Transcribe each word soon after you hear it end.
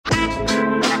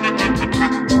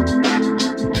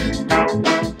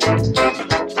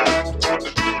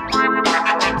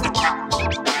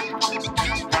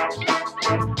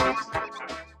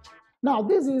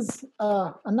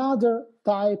Another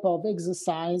type of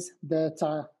exercise that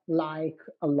I like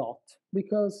a lot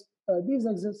because this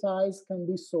exercise can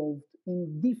be solved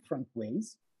in different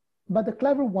ways. But the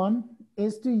clever one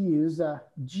is to use a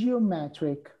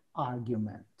geometric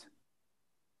argument.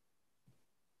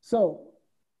 So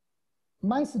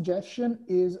my suggestion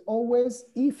is always,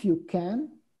 if you can,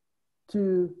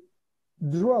 to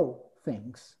draw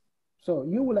things. So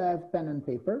you will have pen and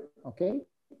paper, okay,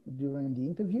 during the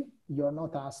interview. You're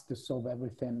not asked to solve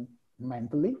everything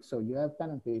mentally, so you have pen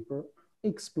and paper,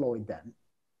 exploit them.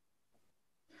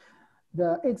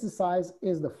 The exercise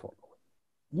is the following.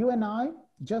 You and I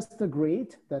just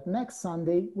agreed that next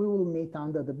Sunday we will meet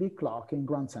under the big clock in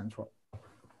Grand Central.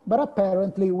 But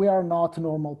apparently we are not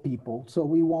normal people, so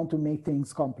we want to make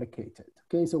things complicated.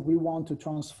 Okay, so we want to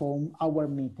transform our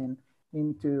meeting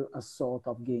into a sort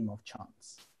of game of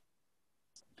chance.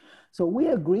 So we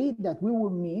agreed that we will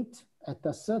meet at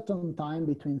a certain time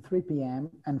between 3 p.m.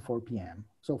 and 4 p.m.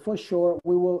 So for sure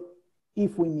we will,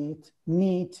 if we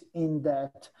meet in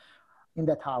that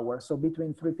hour, so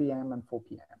between 3 p.m. and 4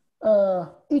 p.m.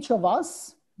 Each of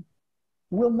us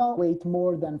will not wait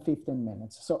more than 15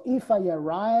 minutes. So if I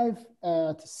arrive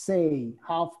at, say,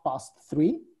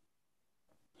 3:30,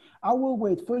 I will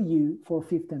wait for you for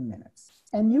 15 minutes.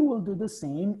 And you will do the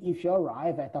same if you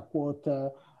arrive at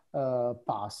 3:15.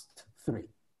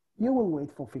 You will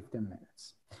wait for 15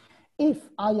 minutes. If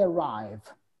I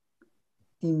arrive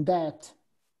in that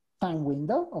time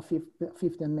window of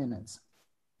 15 minutes,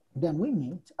 then we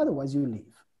meet, otherwise you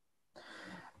leave.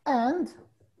 And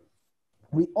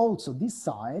we also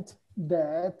decide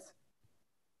that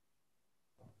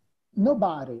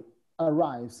nobody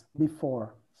arrives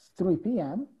before 3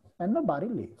 p.m. and nobody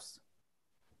leaves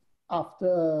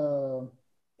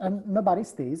and nobody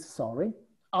stays, sorry,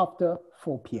 after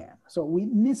 4 p.m. So we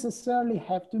necessarily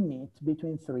have to meet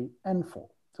between 3 and 4.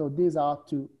 So these are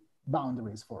two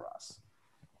boundaries for us.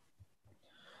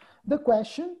 The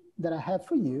question that I have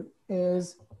for you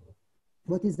is,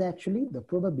 what is actually the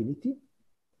probability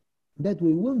that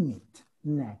we will meet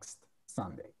next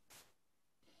Sunday?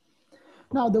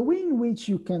 Now, the way in which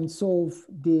you can solve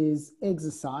this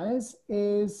exercise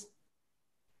is,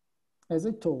 as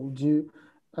I told you,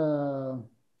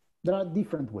 there are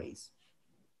different ways.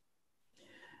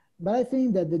 But I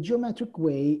think that the geometric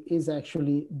way is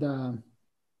actually the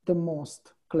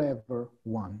most clever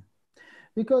one.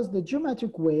 Because the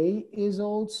geometric way is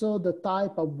also the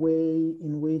type of way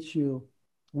in which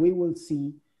we will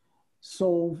see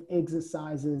solve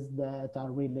exercises that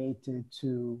are related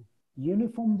to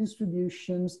uniform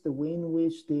distributions, the way in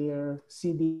which their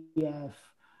CDF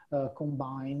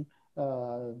combine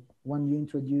when you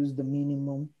introduce the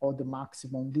minimum or the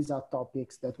maximum. These are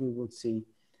topics that we will see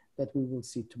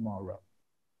tomorrow.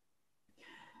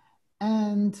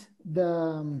 And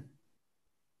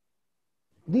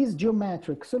this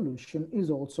geometric solution is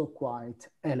also quite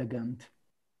elegant.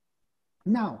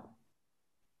 Now,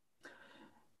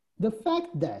 the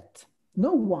fact that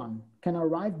no one can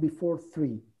arrive before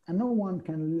 3 and no one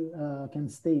can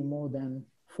stay more than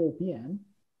 4 p.m.,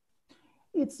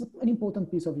 it's an important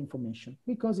piece of information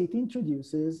because it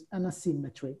introduces an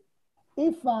asymmetry.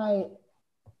 If I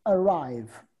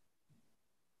arrive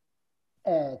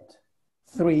at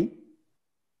 3,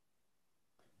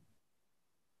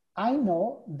 I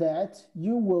know that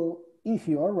you will, if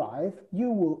you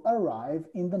will arrive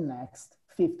in the next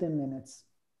 15 minutes.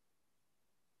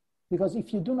 Because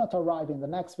if you do not arrive in the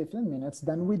next 15 minutes,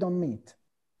 then we don't meet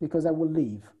because I will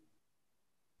leave.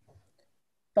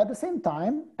 But at the same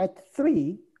time, at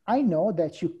 3, I know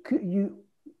that you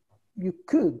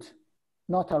could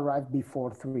not arrive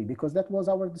before 3 because that was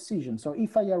our decision. So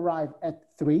if I arrive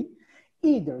at 3,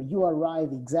 either you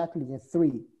arrive exactly at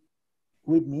 3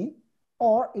 with me,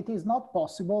 or it is not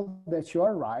possible that you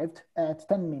arrived at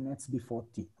 10 minutes before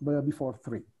 3.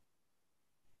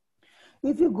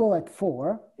 If you go at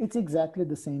 4, it's exactly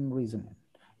the same reasoning.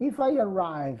 If I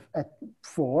arrive at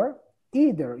 4,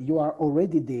 either you are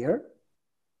already there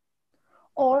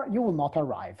or you will not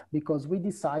arrive because we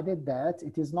decided that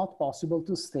it is not possible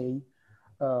to stay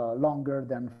longer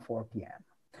than 4 p.m.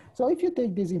 So if you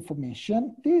take this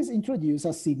information, this introduces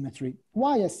asymmetry.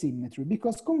 Why asymmetry?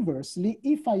 Because conversely,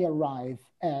 if I arrive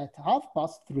at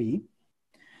 3:30,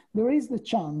 there is the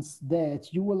chance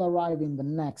that you will arrive in the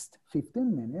next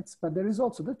 15 minutes, but there is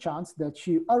also the chance that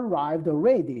you arrived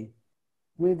already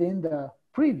within the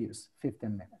previous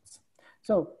 15 minutes.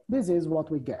 So this is what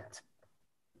we get.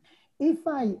 If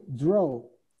I draw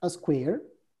a square,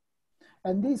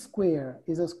 and this square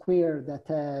is a square that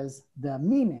has the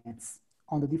minutes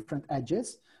on the different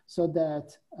edges, so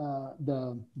that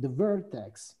the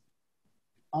vertex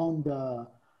on the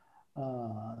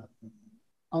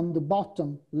on the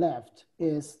bottom left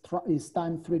is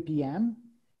time 3 p.m.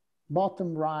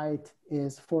 Bottom right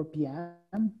is 4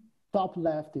 p.m. Top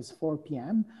left is 4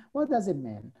 p.m. What does it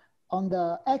mean? On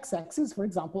the x-axis, for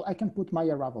example, I can put my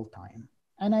arrival time,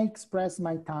 and I express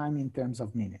my time in terms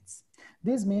of minutes.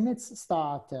 These minutes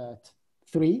start at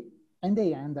 3 and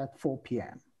they end at 4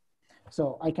 p.m.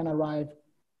 So I can arrive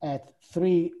at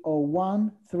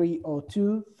 3:01,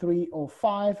 3:02,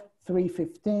 3:05,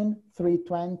 3:15,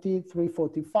 3:20,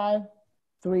 3:45,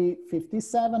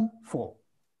 3:57, 4.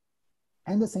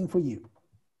 And the same for you.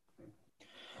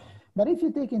 But if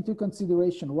you take into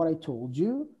consideration what I told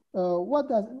you,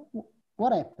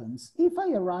 what happens? If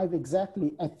I arrive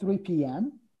exactly at 3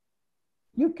 p.m.,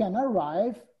 you can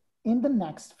arrive in the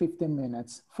next 15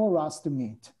 minutes for us to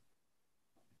meet.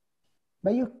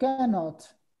 But you cannot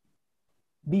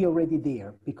be already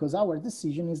there because our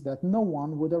decision is that no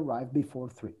one would arrive before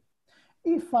 3.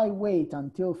 If I wait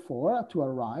until 4 to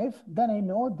arrive, then I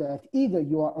know that either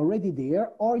you are already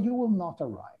there or you will not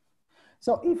arrive.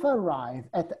 So if I arrive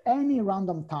at any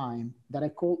random time that I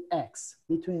call X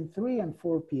between 3 and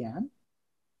 4 p.m.,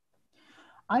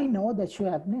 I know that you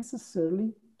have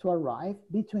necessarily to arrive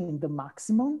between the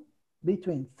maximum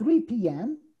between 3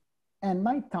 p.m. and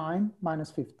my time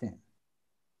minus 15.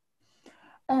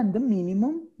 And the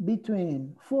minimum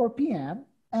between 4 p.m.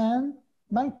 and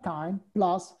my time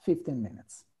plus 15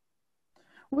 minutes,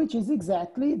 which is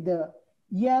exactly the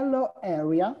yellow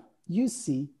area you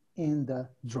see in the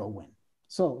drawing.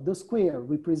 So the square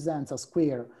represents a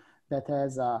square that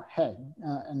has a head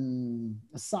and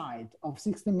a side of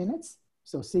 60 minutes.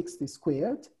 So 60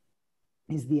 squared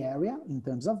is the area in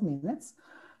terms of minutes.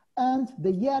 And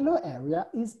the yellow area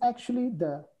is actually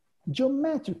the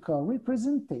geometrical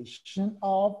representation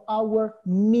of our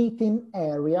meeting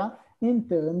area in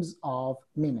terms of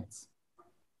minutes.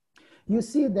 You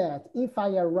see that if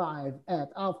I arrive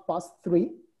at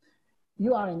 3:30,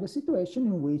 you are in the situation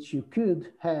in which you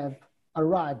could have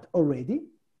arrived already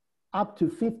up to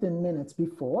 15 minutes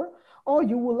before, or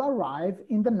you will arrive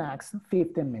in the next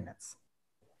 15 minutes.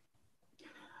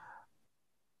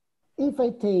 If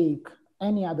I take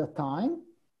any other time,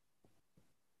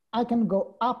 I can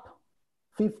go up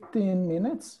 15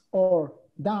 minutes or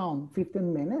down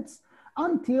 15 minutes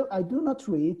until I do not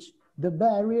reach the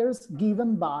barriers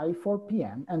given by 4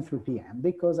 p.m. and 3 p.m.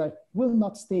 because I will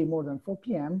not stay more than 4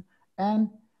 p.m. and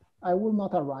I will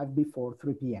not arrive before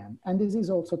 3 p.m. And this is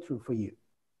also true for you.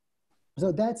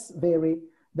 So that's very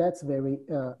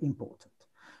important.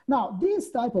 Now,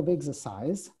 this type of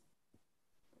exercise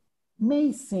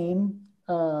may seem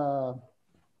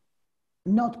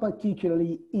not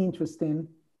particularly interesting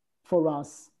for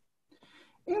us.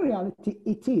 In reality,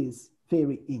 it is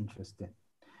very interesting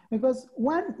because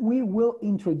when we will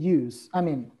introduce,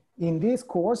 in this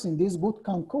course, in this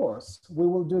bootcamp course, we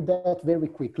will do that very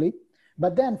quickly.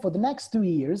 But then for the next 2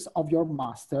 years of your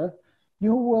master,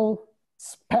 you will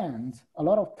spend a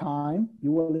lot of time,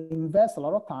 you will invest a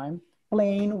lot of time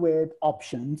playing with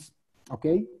options,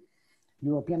 okay?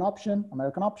 European option,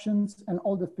 American options, and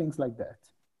all the things like that.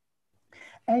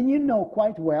 And you know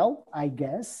quite well, I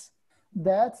guess,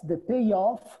 that the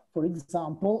payoff, for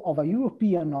example, of a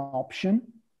European option,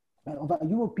 of a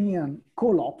European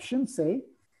call option, say,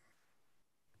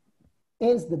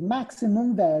 is the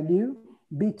maximum value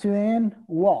between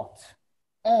what?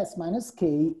 S minus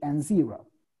K and 0.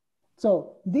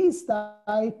 So this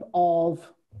type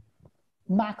of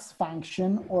max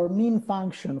function or mean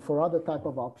function for other type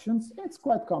of options, it's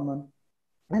quite common.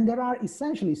 And there are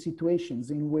essentially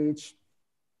situations in which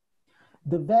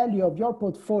the value of your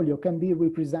portfolio can be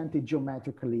represented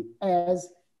geometrically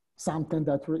as something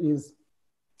that is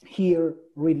here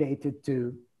related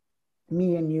to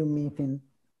me and you meeting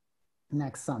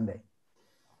next Sunday.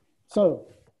 So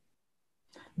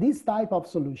these type of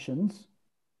solutions,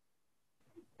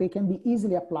 they can be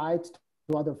easily applied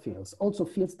to other fields, also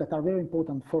fields that are very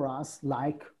important for us,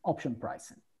 like option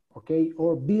pricing, okay?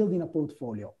 Or building a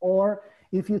portfolio. Or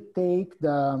if you take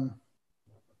the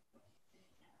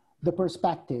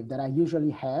perspective that I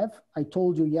usually have, I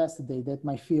told you yesterday that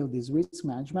my field is risk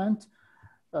management.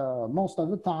 Most of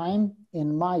the time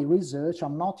in my research,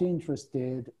 I'm not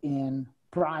interested in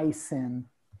pricing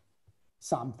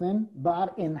something,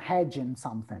 but in hedging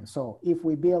something. So if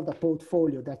we build a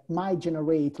portfolio that might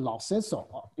generate losses,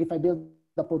 so if I build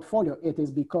the portfolio, it is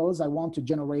because I want to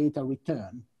generate a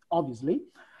return, obviously.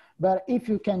 But if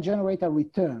you can generate a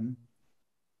return,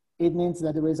 it means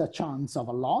that there is a chance of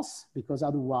a loss, because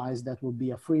otherwise that would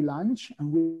be a free lunch,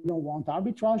 and we don't want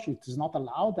arbitrage. It is not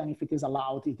allowed, and if it is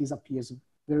allowed, it disappears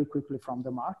very quickly from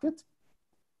the market.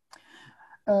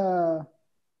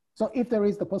 So if there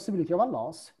is the possibility of a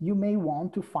loss, you may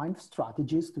want to find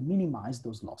strategies to minimize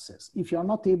those losses. If you're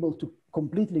not able to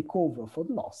completely cover for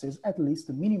the losses, at least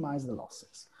to minimize the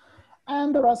losses.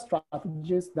 And there are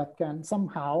strategies that can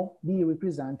somehow be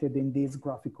represented in these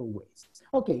graphical ways.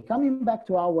 Okay, coming back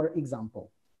to our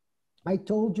example. I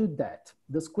told you that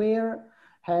the square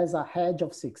has a hedge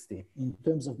of 60 in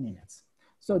terms of minutes.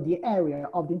 So the area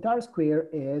of the entire square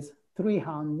is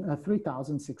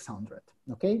 3,600,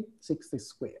 okay? 60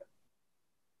 square.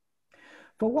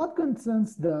 For what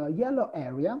concerns the yellow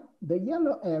area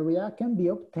can be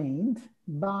obtained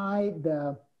by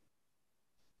the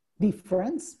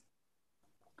difference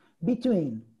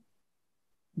between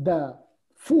the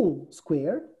full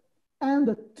square and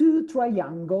the two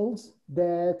triangles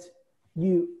that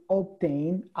you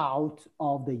obtain out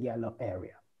of the yellow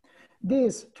area.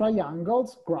 These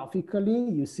triangles,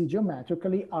 graphically, you see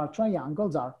geometrically, are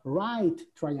right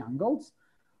triangles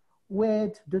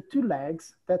with the two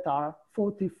legs that are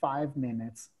 45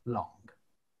 minutes long.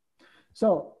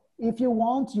 So if you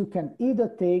want, you can either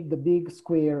take the big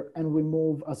square and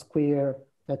remove a square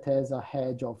that has a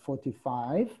hedge of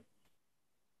 45,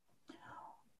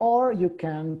 or you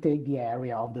can take the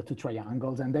area of the two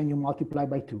triangles and then you multiply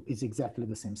by 2. It's exactly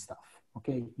the same stuff,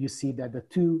 okay? You see that the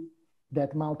 2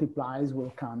 that multiplies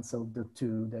will cancel the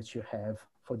 2 that you have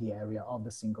for the area of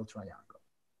the single triangle.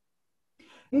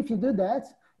 If you do that,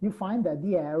 you find that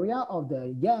the area of the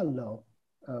yellow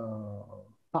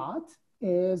part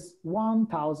is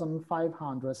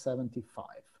 1,575.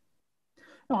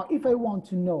 Now, if I want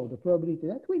to know the probability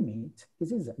that we meet,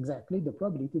 this is exactly the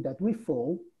probability that we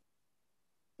fall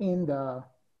in the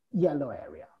yellow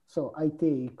area. So I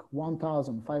take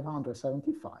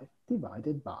 1,575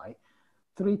 divided by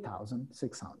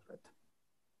 3,600.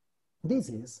 This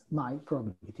is my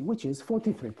probability, which is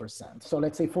 43%. So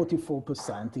let's say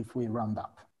 44% if we round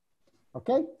up,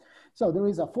 okay? So there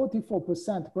is a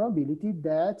 44% probability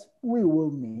that we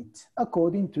will meet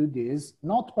according to these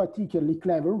not particularly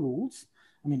clever rules.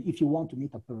 I mean, if you want to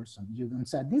meet a person, you don't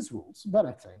set these rules, but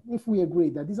let's say if we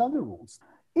agree that these are the rules.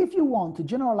 If you want to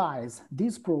generalize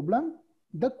this problem,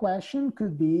 the question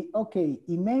could be, okay,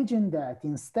 imagine that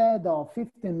instead of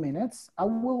 15 minutes, I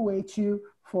will wait you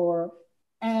for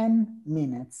n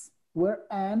minutes, where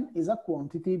n is a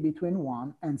quantity between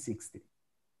 1 and 60.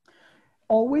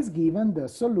 Always given the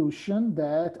solution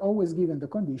that, always given the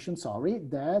condition, sorry,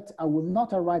 that I will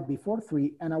not arrive before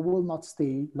 3 and I will not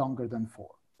stay longer than 4.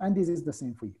 And this is the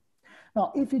same for you.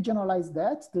 Now, if you generalize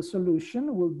that, the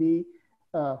solution will be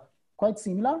quite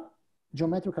similar.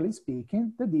 Geometrically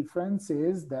speaking, the difference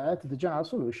is that the general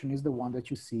solution is the one that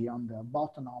you see on the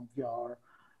bottom of your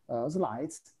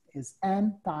slides, is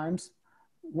n times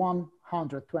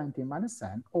 120 minus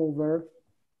n over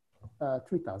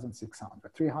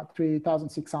 3,600.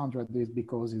 3,600 is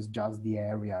because it's just the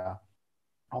area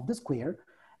of the square,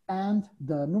 and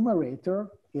the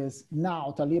numerator is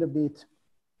now a little bit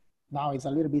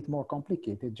more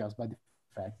complicated just by the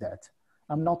fact that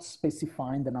I'm not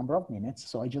specifying the number of minutes,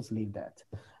 so I just leave that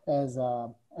as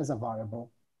a variable,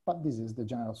 but this is the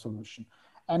general solution.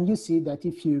 And you see that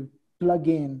if you plug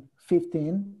in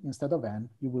 15 instead of n,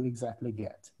 you will exactly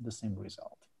get the same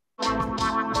result.